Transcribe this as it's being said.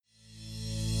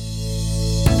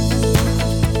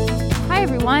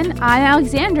everyone. I'm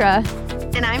Alexandra.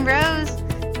 And I'm Rose.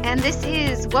 And this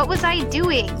is What Was I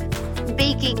Doing?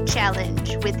 Baking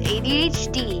Challenge with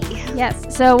ADHD.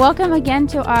 Yes, so welcome again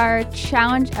to our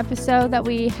challenge episode that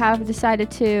we have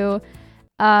decided to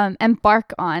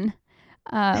embark on.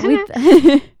 We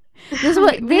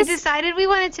decided we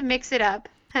wanted to mix it up.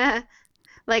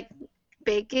 Like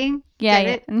baking.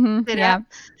 Yeah.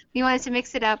 We wanted to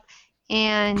mix it up.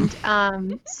 And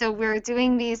so we're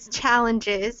doing these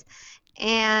challenges.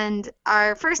 And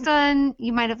our first one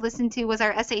you might have listened to was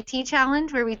our SAT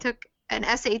challenge, where we took an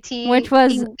SAT, which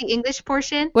was the English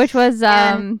portion, which was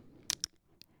a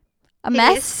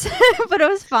mess, but it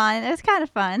was fun. It was kind of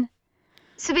fun.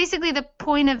 So basically, the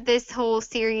point of this whole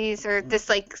series, or this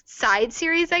like side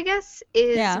series, I guess,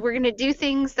 is we're gonna do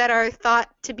things that are thought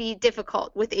to be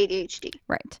difficult with ADHD.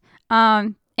 Right.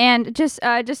 And just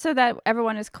so that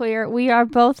everyone is clear, we are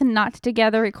both not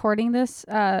together recording this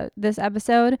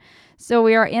episode. So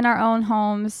we are in our own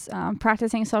homes,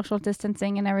 practicing social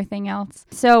distancing and everything else.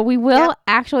 So we will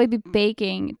actually be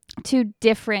baking two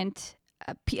different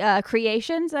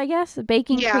creations, I guess,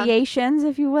 baking creations,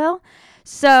 if you will.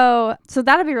 So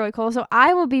that'll be really cool. So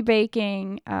I will be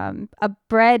baking a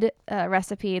bread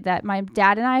recipe that my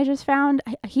dad and I just found.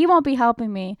 He won't be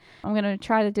helping me. I'm going to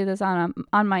try to do this on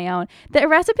my own. The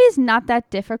recipe is not that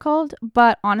difficult,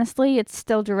 but honestly, it's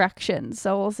still directions.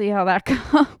 So we'll see how that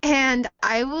goes. And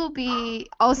I will be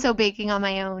also baking on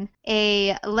my own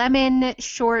a lemon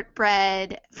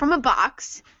shortbread from a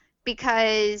box,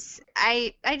 because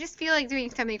I just feel like doing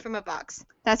something from a box.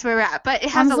 That's where we're at. But it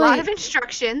has a lot of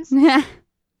instructions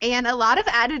and a lot of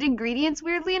added ingredients,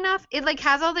 weirdly enough. It like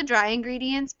has all the dry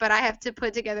ingredients, but I have to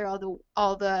put together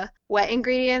all the wet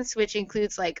ingredients, which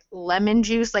includes like lemon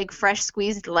juice, like fresh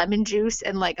squeezed lemon juice,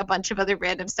 and like a bunch of other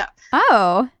random stuff.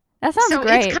 Oh, that sounds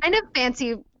great. So it's kind of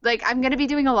fancy. Like I'm going to be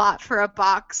doing a lot for a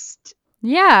boxed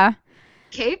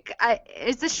cake.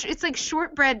 It's like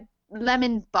shortbread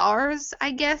lemon bars,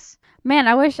 I guess. Man,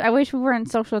 I wish we weren't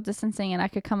social distancing and I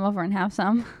could come over and have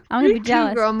some. I'm gonna be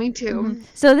jealous. Girl, me too. Mm-hmm.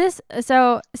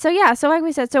 So like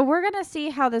we said, so we're gonna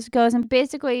see how this goes. And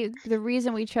basically, the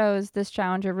reason we chose this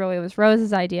challenge, or really it was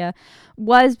Rose's idea,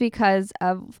 was because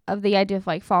of the idea of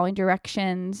like following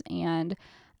directions and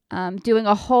doing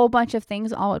a whole bunch of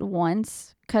things all at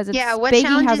once. Because what baking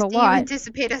challenges has a lot. Do you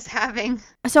anticipate us having?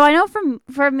 So I know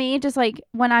for me, just like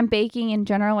when I'm baking in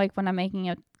general, like when I'm making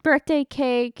a birthday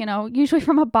cake, usually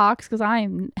from a box, because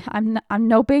I'm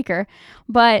no baker,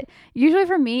 but usually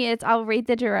for me it's I'll read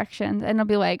the directions and it'll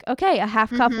be like, okay, a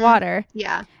half cup water,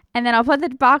 and then I'll put the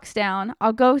box down,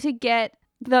 I'll go to get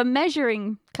the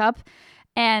measuring cup,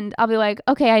 and I'll be like,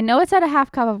 okay, I know it's at a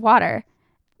half cup of water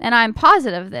and I'm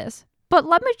positive of this, but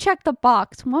let me check the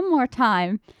box one more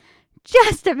time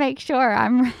just to make sure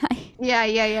I'm right.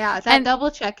 Yeah. That double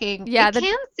checking. It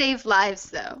can save lives,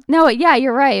 though. No, yeah,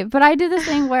 you're right. But I do this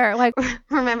thing where, like...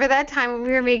 Remember that time when we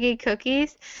were making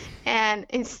cookies, and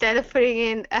instead of putting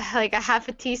in a half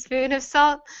a teaspoon of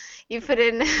salt, you put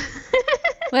in...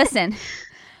 Listen,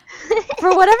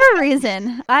 for whatever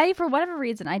reason, I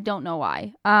don't know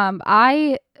why,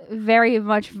 I very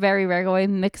regularly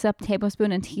mix up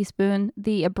tablespoon and teaspoon,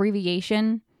 the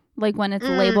abbreviation, like when it's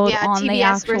labeled on TBS the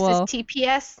actual versus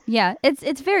TPS. Yeah,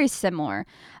 it's very similar.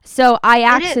 So I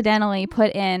accidentally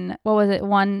put in, what was it,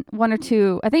 one or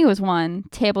two, I think it was 1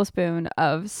 tablespoon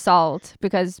of salt,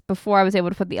 because before I was able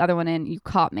to put the other one in, you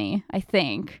caught me, I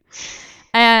think.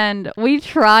 And we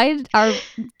tried our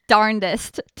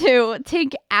darndest to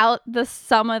take out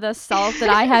some of the salt that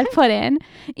I had put in,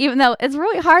 even though it's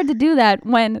really hard to do that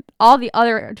when all the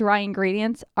other dry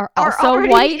ingredients are also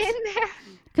white. In there.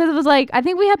 Because it was like, I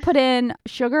think we had put in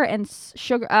sugar and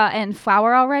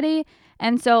flour already,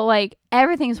 and so like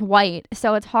everything's white,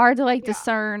 so it's hard to like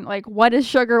discern like what is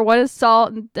sugar, what is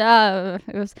salt. And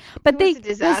but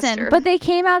they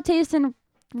came out tasting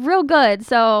real good,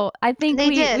 so I think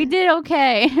we did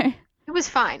okay. It was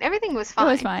fine. Everything was fine. It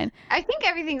was fine. I think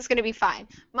everything's gonna be fine.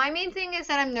 My main thing is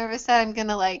that I'm nervous that I'm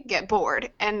gonna like get bored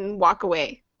and walk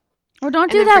away. Or don't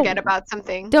do that. Forget about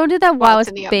something. Don't do that while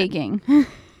it's baking.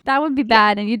 That would be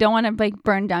bad, and you don't want to like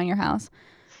burn down your house.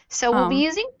 So we'll be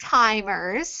using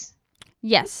timers.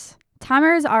 Yes.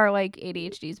 Timers are like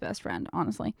ADHD's best friend,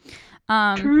 honestly.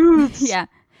 Truths. Yeah.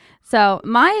 So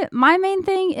my main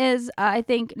thing is, I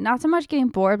think not so much getting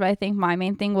bored, but I think my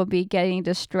main thing will be getting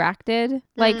distracted.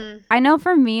 Like, I know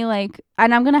for me, like,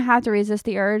 and I'm going to have to resist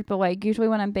the urge, but like usually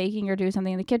when I'm baking or doing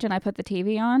something in the kitchen, I put the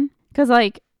TV on. Because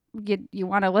like you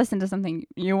want to listen to something,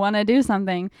 you want to do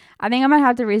something. I think I might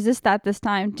have to resist that this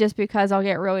time, just because I'll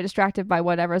get really distracted by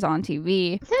whatever's on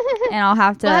TV, and I'll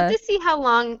have We'll have to. to see how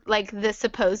long, like, the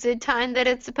supposed time that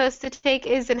it's supposed to take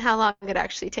is and how long it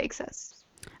actually takes us.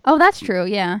 Oh, that's true.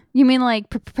 Yeah, you mean like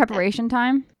preparation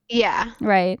time, Yeah.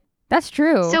 right? That's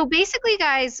true. So basically,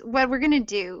 guys, what we're going to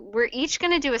do, we're each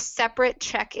going to do a separate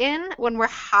check-in when we're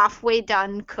halfway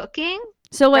done cooking,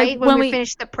 So like right? When we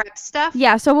finish the prep stuff.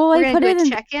 yeah, so we'll We're like going put to it do a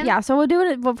in. check-in. Yeah, so we'll do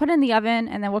it. We'll put it in the oven,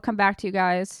 and then we'll come back to you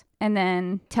guys, and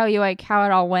then tell you like how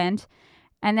it all went,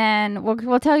 and then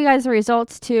we'll tell you guys the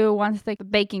results too once the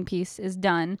baking piece is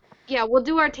done. Yeah, we'll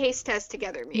do our taste test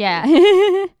together, maybe.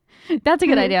 Yeah, that's a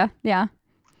good idea. Yeah.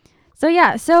 So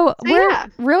yeah, so we're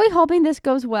really hoping this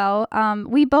goes well.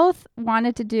 We both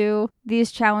wanted to do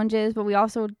these challenges, but we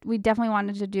definitely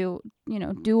wanted to do,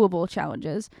 doable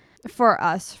challenges for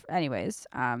us anyways.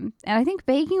 And I think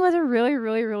baking was a really,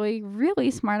 really, really,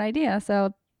 really smart idea.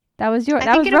 So that was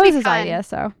Rose's idea.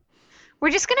 So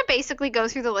we're just gonna basically go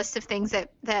through the list of things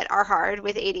that are hard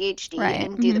with ADHD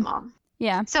and do them all.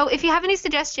 Yeah. So if you have any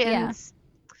suggestions,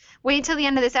 wait until the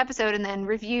end of this episode and then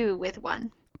review with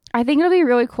one. I think it'll be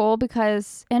really cool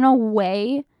because in a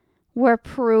way we're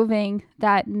proving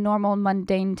that normal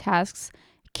mundane tasks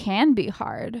can be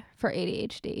hard for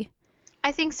ADHD.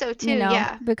 I think so too.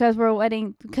 Yeah. Because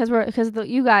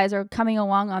you guys are coming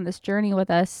along on this journey with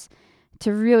us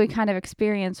to really kind of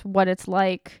experience what it's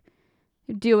like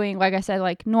doing, like I said,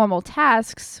 like normal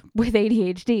tasks with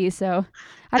ADHD. So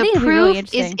I think it'll be really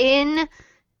interesting. The proof is in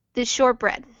the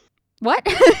shortbread. What?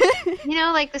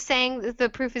 Like the saying, the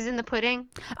proof is in the pudding?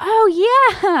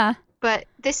 Oh, yeah. But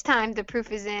this time, the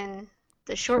proof is in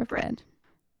the shortbread.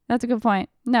 That's a good point.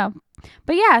 No.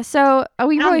 But yeah, so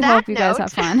we really hope you guys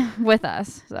have fun with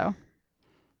us. So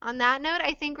on that note,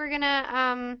 I think we're going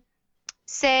to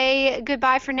say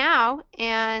goodbye for now.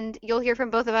 And you'll hear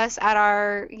from both of us at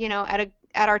our,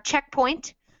 at our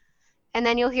checkpoint. And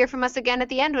then you'll hear from us again at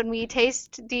the end when we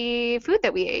taste the food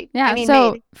that we ate. Yeah,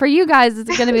 so for you guys,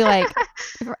 it's going to be like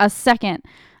a second.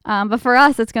 But for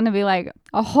us, it's going to be like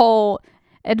a whole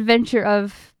adventure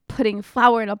of putting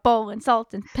flour in a bowl and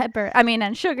salt and pepper.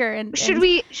 And sugar. And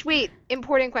wait,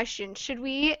 important question. Should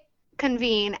we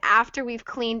convene after we've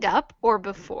cleaned up or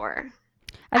before?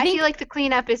 I feel like the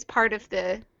cleanup is part of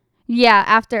the... Yeah,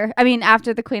 after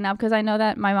the cleanup, because I know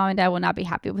that my mom and dad will not be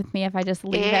happy with me if I just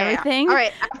leave everything. All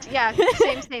right. Yeah,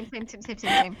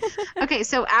 same. Okay,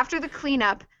 so after the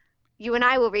cleanup, you and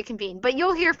I will reconvene, but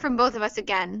you'll hear from both of us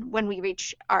again when we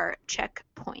reach our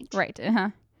checkpoint. Right.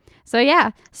 So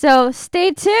yeah. So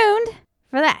stay tuned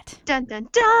for that. Dun dun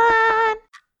dun.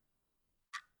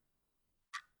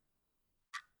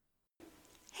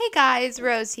 Hey guys,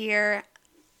 Rose here.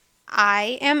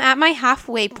 I am at my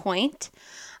halfway point.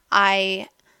 I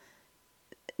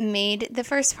made the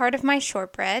first part of my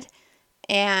shortbread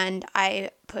and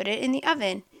I put it in the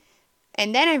oven.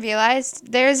 And then I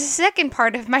realized there's a second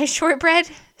part of my shortbread,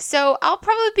 so I'll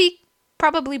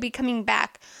probably be coming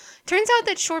back. Turns out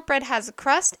that shortbread has a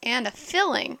crust and a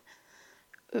filling.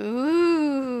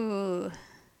 Ooh.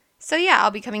 So yeah,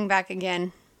 I'll be coming back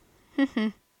again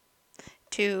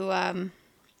to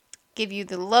give you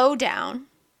the lowdown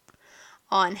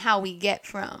on how we get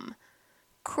from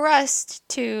crust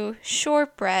to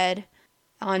shortbread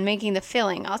on making the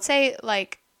filling. I'll say,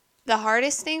 like, the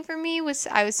hardest thing for me was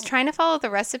I was trying to follow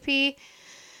the recipe,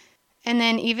 and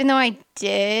then even though I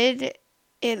did,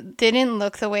 it didn't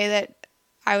look the way that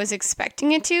I was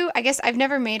expecting it to. I guess I've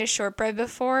never made a shortbread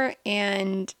before,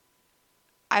 and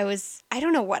I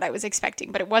don't know what I was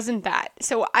expecting, but it wasn't that.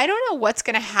 So I don't know what's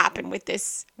going to happen with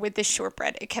this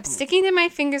shortbread. It kept sticking to my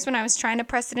fingers when I was trying to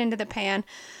press it into the pan.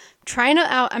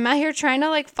 I'm out here trying to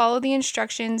like follow the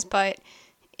instructions, but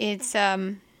it's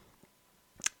an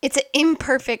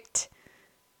imperfect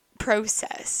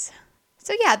process.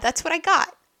 So yeah, that's what I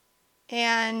got.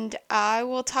 And I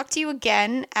will talk to you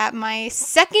again at my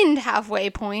second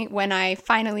halfway point when I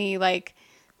finally like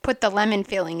put the lemon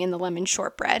filling in the lemon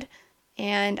shortbread.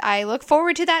 And I look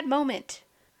forward to that moment.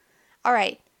 All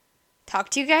right. Talk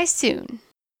to you guys soon.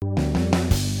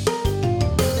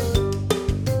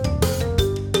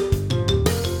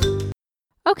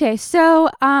 Okay, so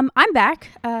I'm back.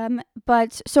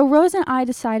 But so Rose and I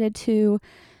decided to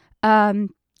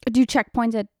do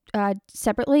checkpoints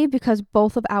separately because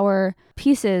both of our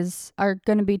pieces are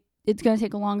it's gonna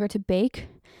take longer to bake,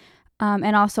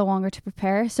 and also longer to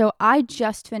prepare. So I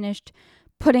just finished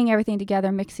putting everything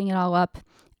together, mixing it all up,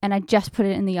 and I just put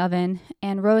it in the oven.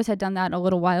 And Rose had done that a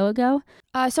little while ago.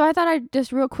 So I thought I'd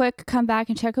just real quick come back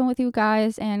and check in with you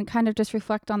guys and kind of just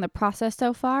reflect on the process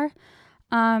so far.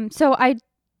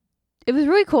 It was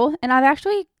really cool, and I've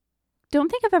actually don't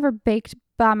think I've ever baked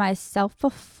by myself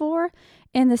before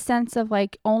in the sense of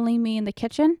like only me in the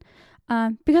kitchen.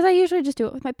 Because I usually just do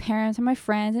it with my parents and my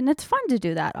friends, and it's fun to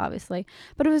do that, obviously.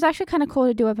 But it was actually kind of cool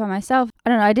to do it by myself. I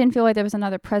don't know, I didn't feel like there was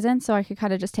another present, so I could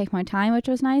kind of just take my time, which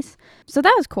was nice. So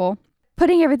that was cool.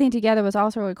 Putting everything together was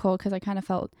also really cool because I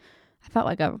felt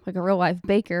like a real life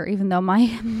baker, even though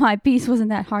my piece wasn't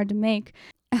that hard to make.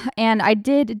 And I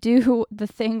did do the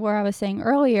thing where I was saying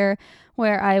earlier,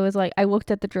 where I was like, I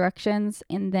looked at the directions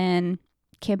and then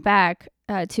came back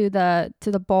to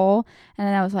the bowl, and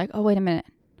then I was like, oh wait a minute,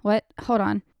 what? Hold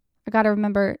on, I gotta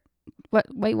remember. What?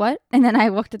 Wait, what? And then I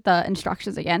looked at the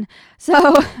instructions again. So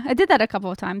I did that a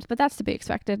couple of times, but that's to be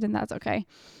expected, and that's okay.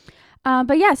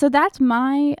 But yeah, so that's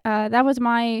my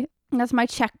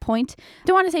checkpoint.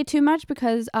 Don't want to say too much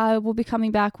because I will be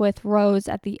coming back with Rose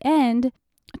at the end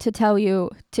to tell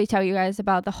you guys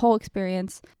about the whole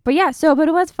experience. But yeah, but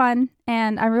it was fun,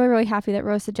 and I'm really, really happy that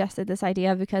Rose suggested this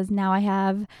idea because now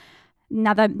I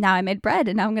made bread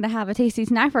and now I'm gonna have a tasty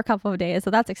snack for a couple of days,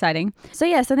 so that's exciting. So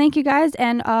yeah, so thank you guys,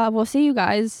 and we'll see you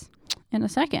guys in a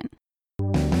second.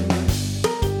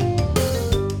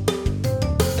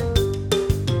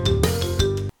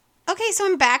 Okay, so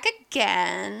I'm back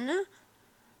again.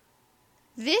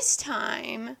 This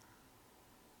time,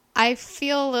 I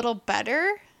feel a little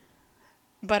better,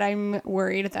 but I'm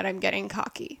worried that I'm getting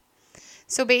cocky.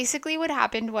 So basically what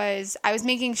happened was I was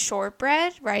making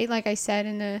shortbread, right? Like I said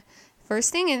in the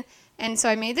first thing. And so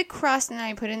I made the crust and then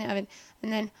I put it in the oven.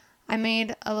 And then I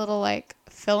made a little like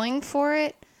filling for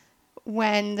it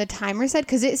when the timer said,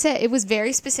 because it was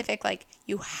very specific. Like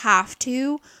you have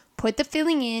to put the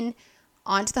filling in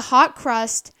onto the hot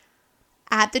crust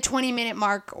at the 20-minute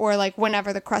mark, or like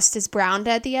whenever the crust is browned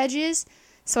at the edges.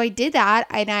 So I did that,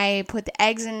 and I put the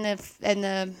eggs in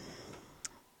the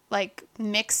like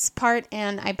mix part,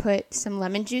 and I put some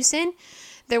lemon juice in.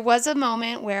 There was a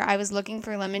moment where I was looking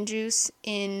for lemon juice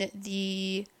in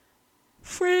the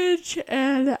fridge,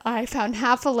 and I found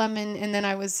half a lemon, and then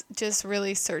I was just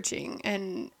really searching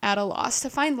and at a loss to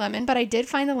find lemon, but I did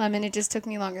find the lemon. It just took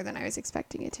me longer than I was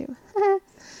expecting it to.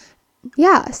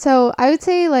 Yeah, so I would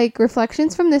say like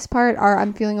reflections from this part are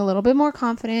I'm feeling a little bit more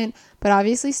confident, but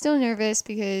obviously still nervous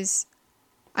because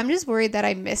I'm just worried that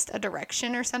I missed a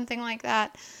direction or something like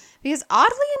that. Because oddly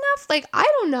enough, like, I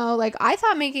don't know, like, I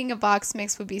thought making a box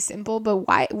mix would be simple, but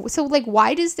why? So, like,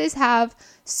 why does this have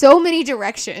so many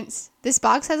directions? This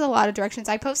box has a lot of directions.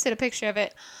 I posted a picture of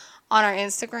it on our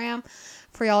Instagram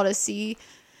for y'all to see.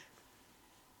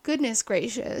 Goodness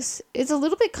gracious. It's a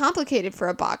little bit complicated for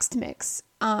a boxed mix.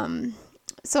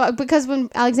 So because when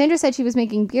Alexandra said she was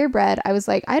making beer bread, I was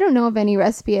like, I don't know of any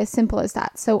recipe as simple as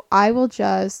that. So I will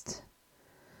just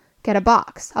get a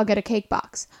box. I'll get a cake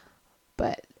box.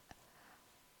 But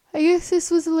I guess this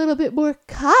was a little bit more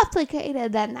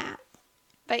complicated than that.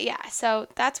 But yeah, so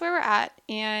that's where we're at.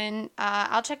 And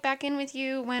I'll check back in with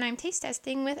you when I'm taste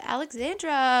testing with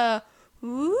Alexandra.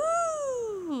 Woo!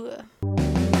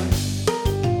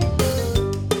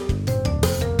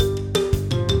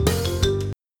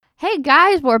 Hey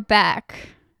guys, we're back.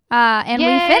 And Yay!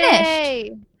 we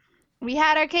finished. We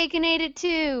had our cake and ate it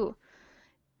too.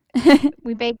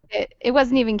 We baked it. It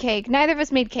wasn't even cake. Neither of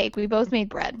us made cake. We both made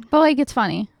bread. But like it's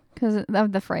funny because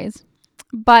of the phrase.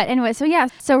 But anyway, so yeah,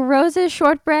 so Rose's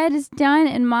shortbread is done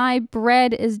and my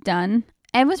bread is done.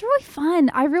 And it was really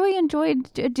fun. I really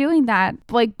enjoyed doing that.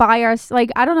 Like I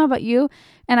don't know about you,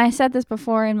 and I said this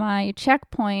before in my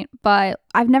checkpoint, but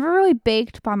I've never really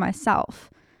baked by myself.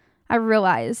 I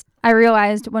realized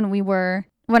when we were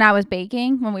both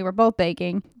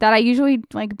baking, that I usually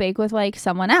like bake with like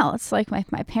someone else, like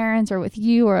my parents or with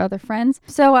you or other friends.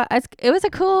 So it was a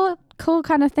cool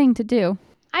kind of thing to do.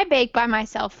 I bake by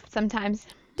myself sometimes.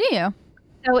 Do you?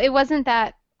 So it wasn't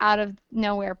that out of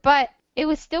nowhere, but it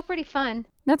was still pretty fun.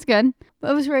 That's good.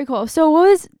 It was very cool. So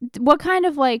what kind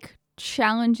of like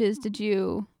challenges did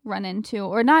you run into,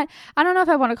 or not? I don't know if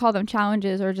I want to call them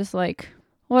challenges or just like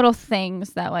little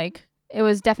things that like it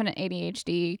was definite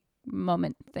ADHD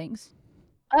moment things.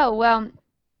 Oh, well,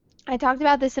 I talked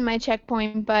about this in my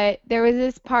checkpoint, but there was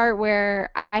this part where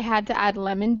I had to add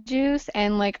lemon juice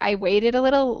and like I waited a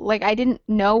little, like I didn't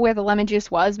know where the lemon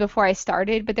juice was before I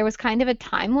started, but there was kind of a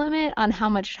time limit on how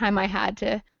much time I had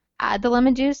to add the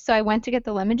lemon juice. So I went to get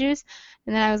the lemon juice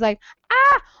and then I was like,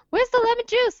 where's the lemon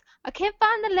juice? I can't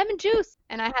find the lemon juice.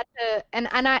 And I had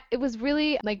to, it was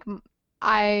really like,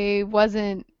 I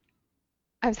wasn't,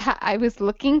 I was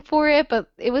looking for it, but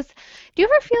it was, do you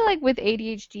ever feel like with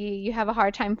ADHD, you have a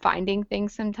hard time finding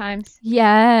things sometimes?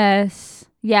 Yes.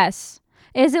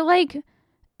 Is it like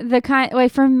the kind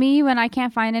like for me when I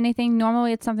can't find anything,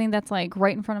 normally it's something that's like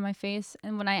right in front of my face,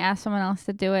 and when I ask someone else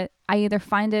to do it, I either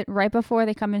find it right before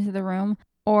they come into the room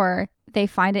or they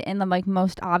find it in the like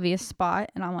most obvious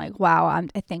spot, and I'm like, wow,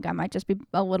 I think I might just be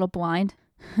a little blind.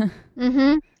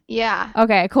 Mm-hmm. Yeah.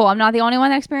 Okay, cool. I'm not the only one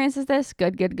that experiences this.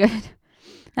 Good, good, good.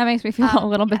 That makes me feel a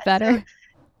little bit Yeah. better.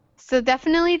 So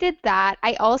definitely did that.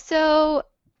 I also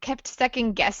kept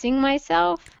second guessing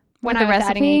myself when With I the was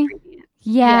adding recipe? ingredients.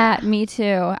 Yeah, Yeah. me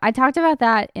too. I talked about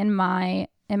that in my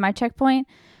checkpoint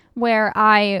where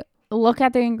I look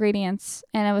at the ingredients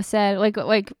and it was said like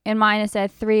in mine it said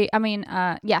 3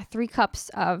 cups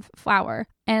of flour.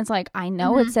 And it's like I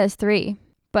know it Mm-hmm. says 3,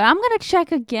 but I'm going to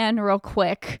check again real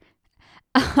quick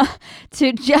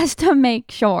to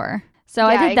make sure. So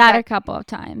I Yeah, did that a exactly. couple of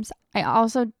times. I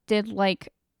also did like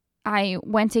I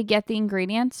went to get the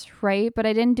ingredients, right? But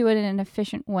I didn't do it in an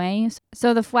efficient way.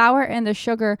 So the flour and the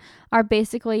sugar are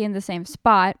basically in the same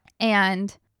spot.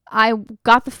 And I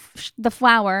got the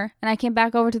flour and I came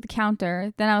back over to the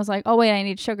counter. Then I was like, oh, wait, I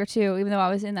need sugar too, even though I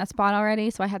was in that spot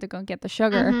already. So I had to go get the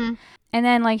sugar. Mm-hmm. And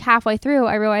then, like, halfway through,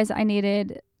 I realized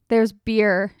there's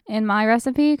beer in my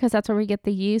recipe because that's where we get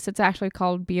the yeast. It's actually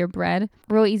called beer bread.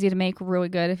 Really easy to make, really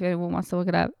good if anyone wants to look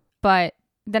it up. But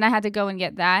then I had to go and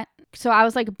get that. So I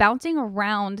was like bouncing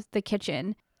around the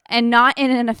kitchen and not in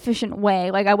an efficient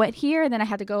way. Like I went here, then I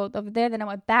had to go over there, then I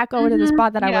went back over to the Mm-hmm.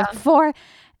 spot that I Yeah. was before.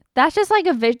 That's just like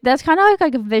that's kind of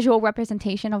like a visual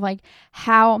representation of like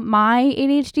how my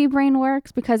ADHD brain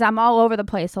works because I'm all over the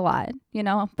place a lot, you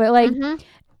know? But like Mm-hmm.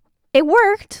 it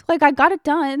worked. Like I got it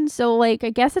done. So like I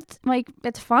guess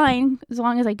it's fine as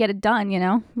long as I get it done, you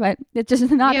know? But it's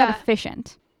just not that Yeah.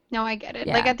 efficient. No, I get it.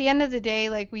 Like Yeah. at the end of the day,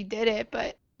 like we did it,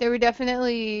 but there were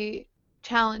definitely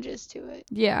challenges to it.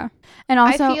 Yeah. And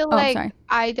I also, feel oh, like sorry.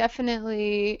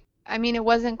 I mean, it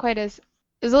wasn't quite as,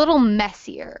 it was a little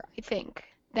messier, I think,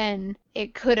 than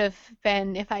it could have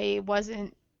been if I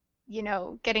wasn't,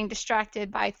 getting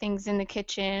distracted by things in the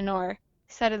kitchen or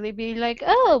suddenly be like,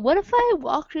 oh, what if I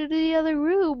walked into the other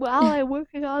room while I'm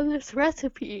working on this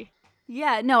recipe?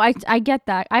 Yeah, no, I get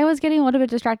that. I was getting a little bit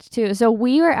distracted too. So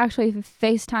we were actually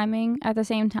FaceTiming at the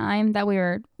same time that we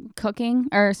were cooking,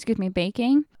 or excuse me,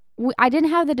 baking. I didn't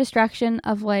have the distraction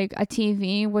of like a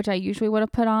TV, which I usually would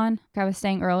have put on, like I was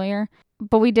saying earlier.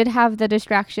 But we did have the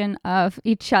distraction of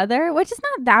each other, which is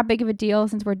not that big of a deal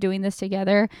since we're doing this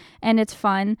together and it's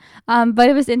fun. But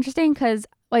it was interesting because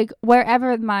like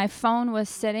wherever my phone was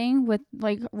sitting with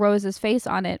like Rose's face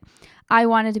on it, I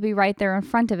wanted to be right there in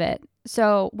front of it.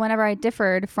 So whenever I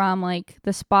differed from like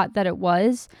the spot that it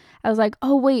was, I was like,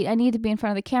 oh wait, I need to be in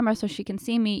front of the camera so she can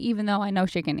see me, even though I know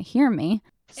she can hear me.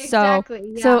 So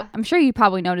Exactly, so yeah. I'm sure you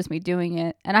probably noticed me doing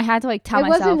it, and I had to like tell I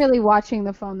wasn't myself, really watching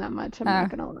the phone that much, I'm uh, not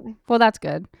gonna lie. well that's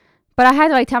good. But I had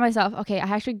to like tell myself, okay, I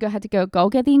actually had to go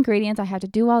get the ingredients. I have to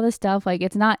do all this stuff. Like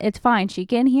it's fine. She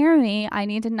can hear me. I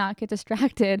need to not get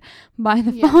distracted by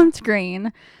the Yeah. phone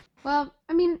screen. Well,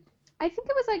 I mean, I think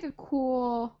it was like a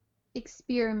cool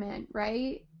experiment,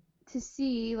 right? To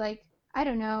see, like, I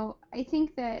don't know. I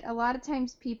think that a lot of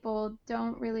times people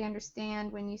don't really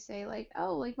understand when you say, like,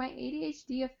 oh, like my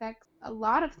ADHD affects a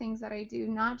lot of things that I do,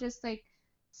 not just like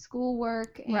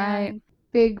schoolwork Right. and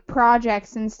big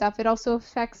projects and stuff. It also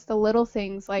affects the little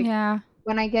things, like Yeah.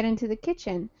 when I get into the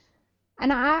kitchen.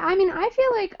 And I mean, I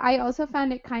feel like I also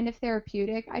found it kind of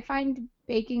therapeutic. I find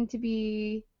baking to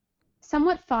be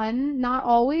somewhat fun, not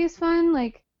always fun,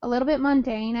 like a little bit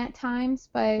mundane at times,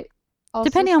 but also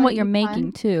Depending on what you're slightly making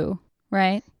fun. too,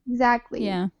 right? Exactly.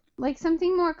 Yeah. Like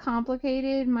something more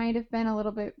complicated might have been a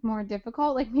little bit more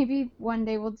difficult. Like maybe one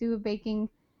day we'll do a baking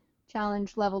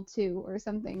challenge level 2 or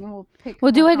something and we'll pick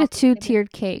We'll do more like a complicated.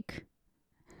 two-tiered cake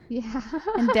Yeah.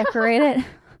 and decorate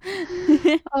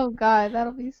it. Oh God,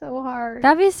 that'll be so hard.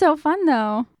 That'd be so fun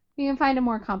though. You can find a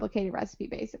more complicated recipe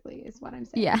basically is what I'm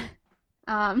Yeah. saying.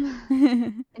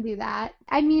 And do that.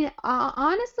 I mean,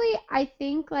 honestly, I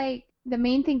think like the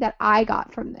main thing that I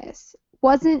got from this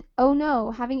wasn't, oh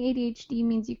no, having ADHD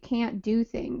means you can't do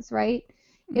things, right?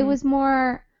 It Mm. was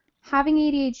more having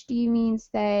ADHD means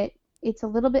that it's a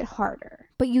little bit harder.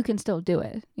 But you can still do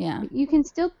it. Yeah. You can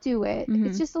still do it.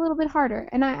 It's Mhm. just a little bit harder.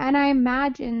 And I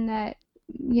imagine that,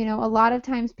 a lot of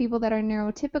times people that are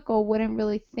neurotypical wouldn't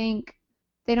really think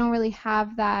they don't really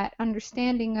have that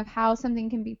understanding of how something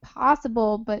can be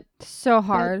possible, So but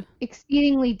hard.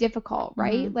 exceedingly difficult,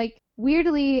 right? Mhm. Like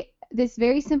weirdly, this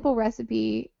very simple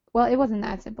recipe, well, it wasn't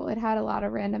that simple. It had a lot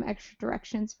of random extra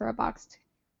directions for a boxed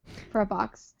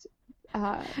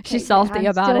She's cake, and salty I'm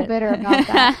about still it. bitter about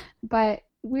that. But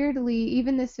weirdly,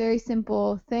 even this very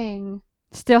simple thing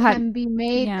Still had can be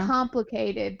made yeah.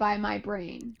 complicated by my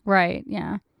brain. Right.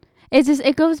 Yeah. It's just,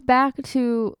 it goes back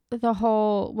to the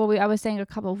whole, I was saying a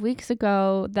couple of weeks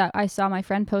ago that I saw my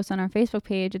friend post on our Facebook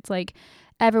page. It's like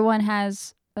everyone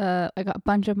has like a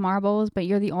bunch of marbles, but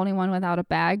you're the only one without a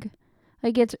bag.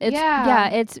 Like yeah, Yeah.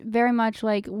 it's very much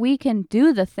like we can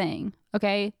do the thing,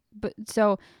 okay? But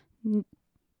so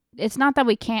it's not that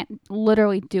we can't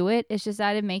literally do it. It's just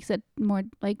that it makes it more,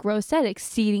 like Rose said,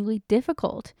 exceedingly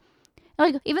difficult.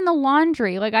 Like even the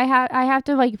laundry, like I have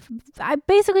to like I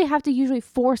basically have to usually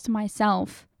force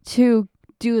myself to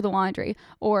do the laundry,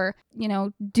 or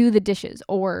do the dishes,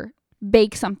 or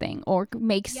bake something, or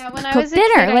Yeah, when I cook was a kid,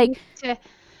 dinner. I Like, used to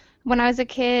when I was a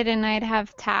kid and I'd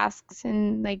have tasks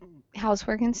and like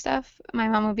housework and stuff, my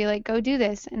mom would be like, "Go do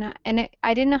this,"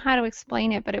 I didn't know how to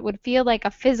explain it, but it would feel like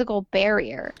a physical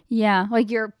barrier. yeah, like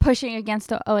you're pushing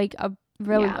against a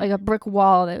really, Yeah. like a brick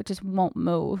wall that just won't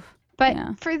move. But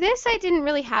Yeah. for this, I didn't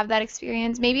really have that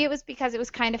experience. Maybe it was because it was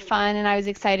kind of fun and I was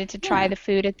excited to try Yeah. the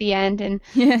food at the end and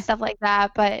Yeah. stuff like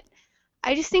that. But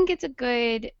I just think it's a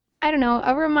good, I don't know,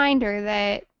 a reminder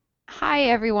that, hi,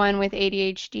 everyone with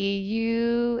ADHD,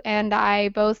 you and I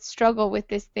both struggle with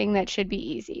this thing that should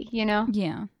be easy, you know?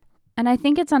 Yeah. And I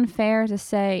think it's unfair to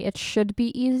say it should be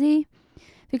easy,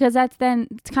 because it's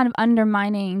kind of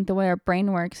undermining the way our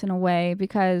brain works in a way,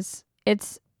 because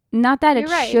it's not that it You're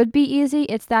right. should be easy,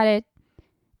 it's that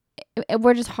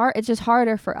we're just hard, it's just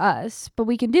harder for us, but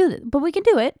we can do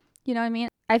it. You know what I mean?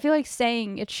 I feel like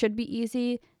saying it should be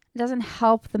easy doesn't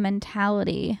help the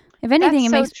mentality. If That's anything,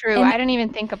 so true. I didn't even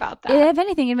think about that. if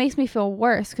anything, it makes me feel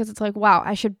worse, because it's like, wow,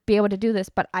 I should be able to do this,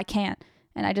 but I can't,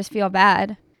 and I just feel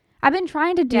bad. I've been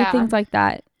trying to do Yeah. things like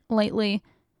that lately.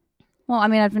 Well, I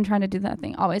mean, I've been trying to do that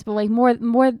thing always, but like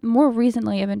more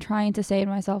recently, I've been trying to say to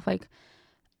myself, like,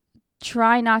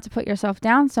 try not to put yourself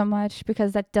down so much,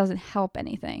 because that doesn't help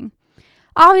anything.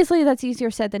 Obviously, that's easier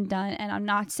said than done, and I'm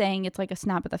not saying it's like a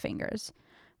snap of the fingers,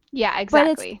 Yeah, but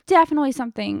it's exactly. definitely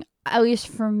something, at least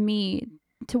for me,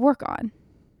 to work on.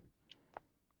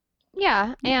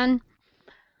 Yeah. Yeah. And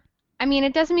I mean,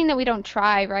 it doesn't mean that we don't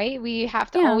try, right? We have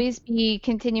to Yeah. always be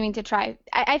continuing to try.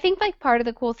 I think like part of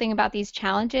the cool thing about these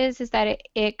challenges is that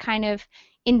it kind of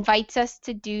invites us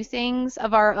to do things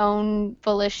of our own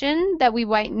volition that we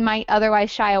might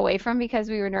otherwise shy away from because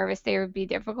we were nervous they would be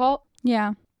difficult.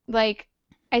 Yeah. Like,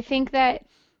 I think that,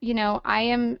 I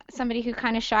am somebody who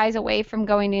kind of shies away from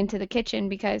going into the kitchen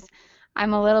because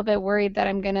I'm a little bit worried that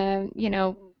I'm gonna,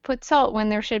 put salt when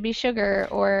there should be sugar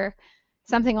or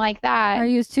something like Or that.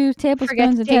 use 2 Forget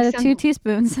tablespoons to take instead of 2 some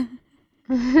teaspoons.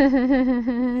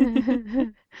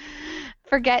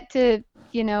 forget to,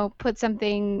 put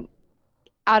something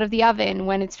out of the oven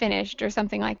when it's finished or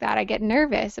something like that. I get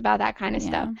nervous about that kind of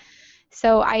stuff. Yeah.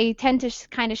 So I tend to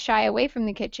kind of shy away from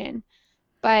the kitchen.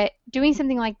 But doing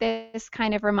something like this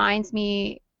kind of reminds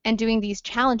me, and doing these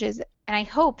challenges, and I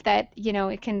hope that,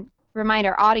 it can remind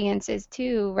our audiences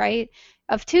too, right,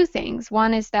 of two things.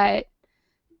 One is that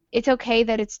it's okay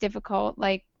that it's difficult.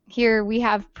 Like here we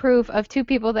have proof of two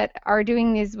people that are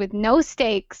doing these with no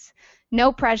stakes,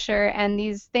 no pressure, and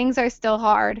these things are still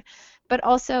hard. But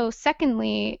also,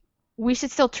 secondly, we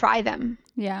should still try them.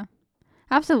 Yeah. You know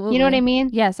what I Absolutely. mean?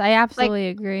 Yes, I Like, absolutely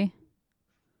agree.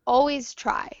 always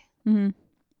try. Hmm.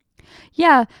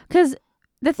 Yeah, because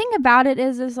the thing about it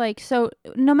is like, so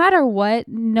no matter what,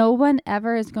 no one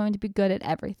ever is going to be good at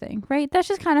everything, right? That's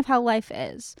just kind of how life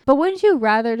is. But wouldn't you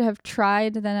rather to have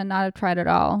tried than not have tried at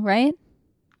all, right?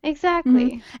 Hmm.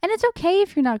 Exactly. And it's okay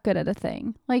if you're not good at a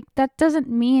thing. Like, that doesn't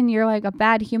mean you're like a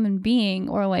bad human being,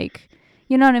 or like,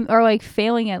 you know what I mean? Or like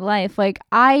failing at life. Like,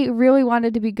 I really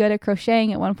wanted to be good at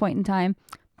crocheting at one point in time.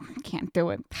 I can't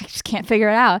do it. I just can't figure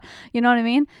it out. You know what I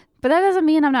mean? But that doesn't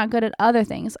mean I'm not good at other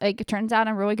things. Like, it turns out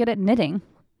I'm really good at knitting.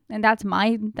 And that's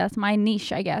my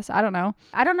niche, I guess. I don't know.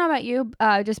 I don't know about you.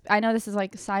 Just I know this is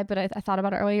like a side, but I thought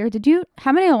about it earlier.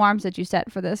 How many alarms did you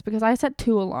set for this? Because I set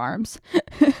 2 alarms.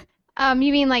 You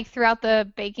mean like throughout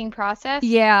the baking process?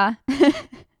 Yeah. I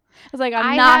was like, I'm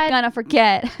I not had gonna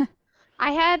forget.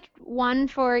 I had one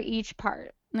for each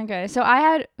part. Okay, so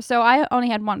I only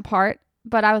had one part,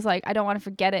 but I was like, I don't want to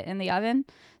forget it in the oven.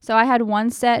 So I had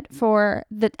one set for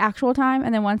the actual time,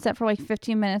 and then one set for like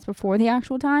 15 minutes before the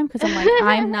actual time, because I'm like,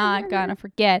 I'm not gonna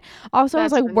forget. Also, I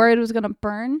was That's like funny. worried it was gonna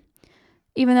burn,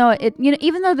 even though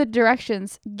even though the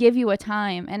directions give you a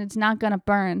time and it's not gonna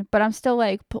burn, but I'm still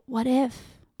like, but what if?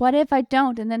 What if I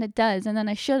don't, and then it does, and then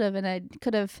I should have, and I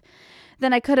could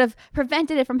have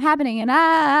prevented it from happening, and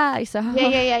Yeah, so yeah,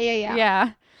 yeah, yeah, yeah.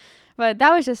 yeah. But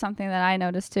that was just something that I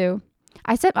noticed too.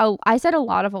 I set a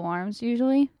lot of alarms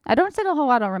usually. I don't set a whole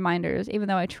lot of reminders, even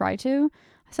though I try to.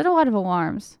 I set a lot of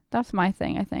alarms. That's my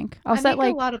thing, I think. I'll I set make a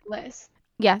like, lot of lists.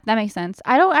 yeah, that makes sense.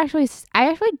 I actually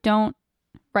don't.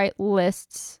 write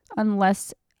lists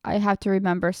unless I have to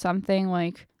remember something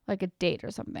like a date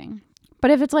or something.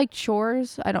 But if it's like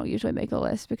chores, I don't usually make a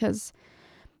list because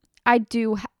I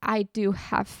do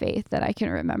have faith that I can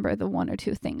remember the one or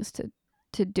two things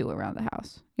to do around the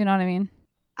house. You know what I mean?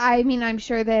 I mean, I'm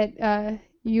sure that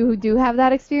you do have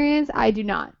that experience. I do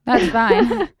not. That's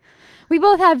fine. We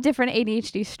both have different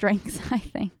ADHD strengths, I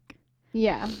think.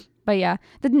 Yeah. But yeah,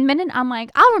 the minute I'm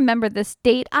like, I'll remember this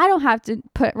date, I don't have to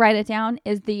write it down,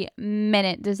 is the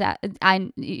minute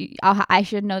I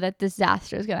should know that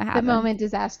disaster is gonna happen. The moment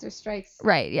disaster strikes.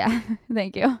 Right. Yeah.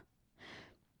 Thank you.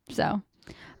 So,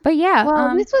 but yeah.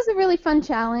 Well, this was a really fun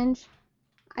challenge.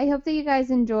 I hope that you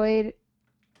guys enjoyed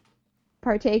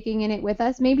partaking in it with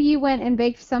us. Maybe you went and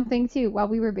baked something too while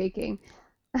we were baking.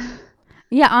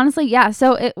 Yeah. Honestly, yeah.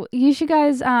 So you should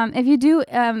guys, if you do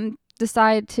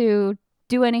decide to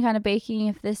do any kind of baking,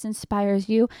 if this inspires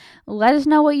you, let us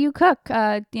know what you cook.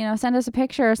 Send us a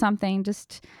picture or something.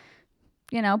 Just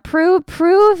prove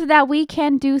that we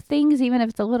can do things even if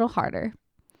it's a little harder.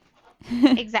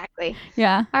 Exactly.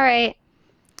 Yeah. All right.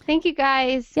 Thank you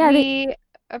guys. Yeah, we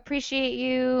appreciate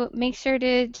you. Make sure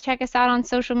to check us out on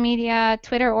social media,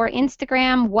 Twitter or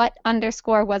Instagram.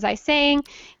 What_was I saying?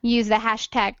 Use the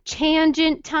hashtag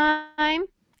Tangent Time.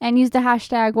 And use the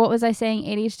hashtag What Was I Saying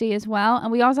ADHD as well.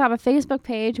 And we also have a Facebook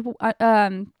page, What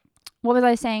Was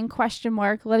I Saying ?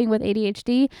 Living with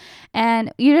ADHD.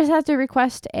 And you just have to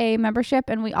request a membership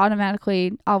and we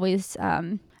automatically always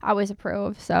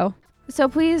approve. So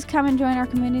please come and join our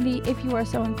community if you are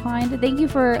so inclined. Thank you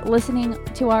for listening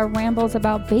to our rambles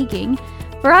about baking.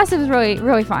 For us, it was really,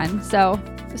 really fun. So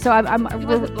it was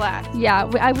a blast. Yeah,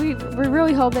 we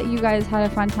really hope that you guys had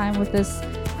a fun time with this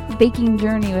baking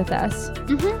journey with us.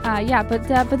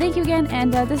 But thank you again,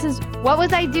 and this is What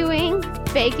Was I Doing?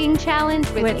 Baking Challenge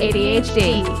with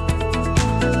ADHD.